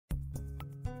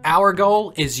Our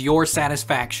goal is your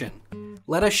satisfaction.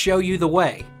 Let us show you the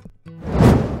way.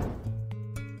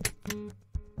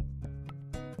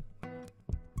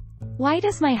 Why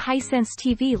does my Hisense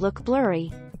TV look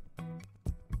blurry?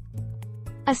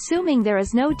 Assuming there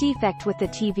is no defect with the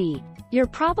TV, you're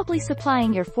probably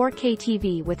supplying your 4K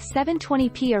TV with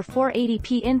 720p or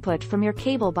 480p input from your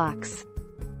cable box.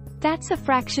 That's a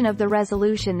fraction of the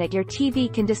resolution that your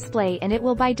TV can display, and it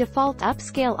will by default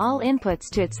upscale all inputs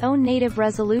to its own native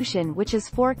resolution, which is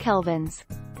 4 kelvins.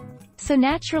 So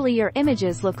naturally your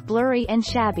images look blurry and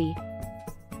shabby.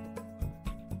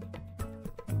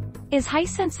 Is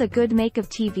Hisense a good make of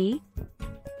TV?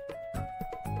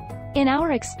 In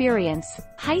our experience,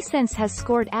 Hisense has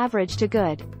scored average to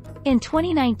good. In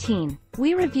 2019,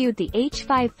 we reviewed the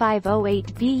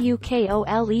H5508BUKO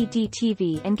LED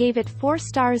TV and gave it 4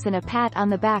 stars and a pat on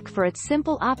the back for its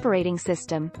simple operating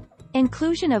system,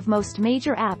 inclusion of most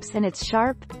major apps, and its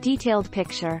sharp, detailed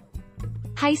picture.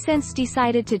 Hisense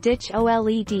decided to ditch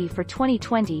OLED for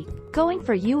 2020, going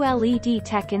for ULED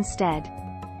tech instead.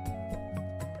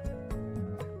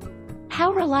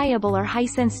 How reliable are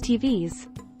Hisense TVs?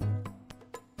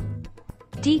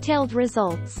 Detailed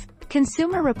results.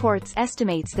 Consumer Reports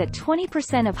estimates that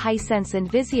 20% of Hisense and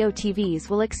Vizio TVs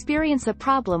will experience a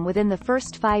problem within the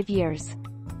first 5 years.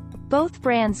 Both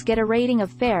brands get a rating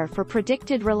of fair for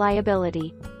predicted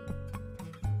reliability.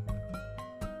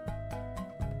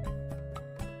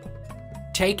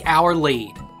 Take our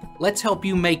lead. Let's help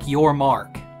you make your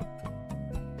mark.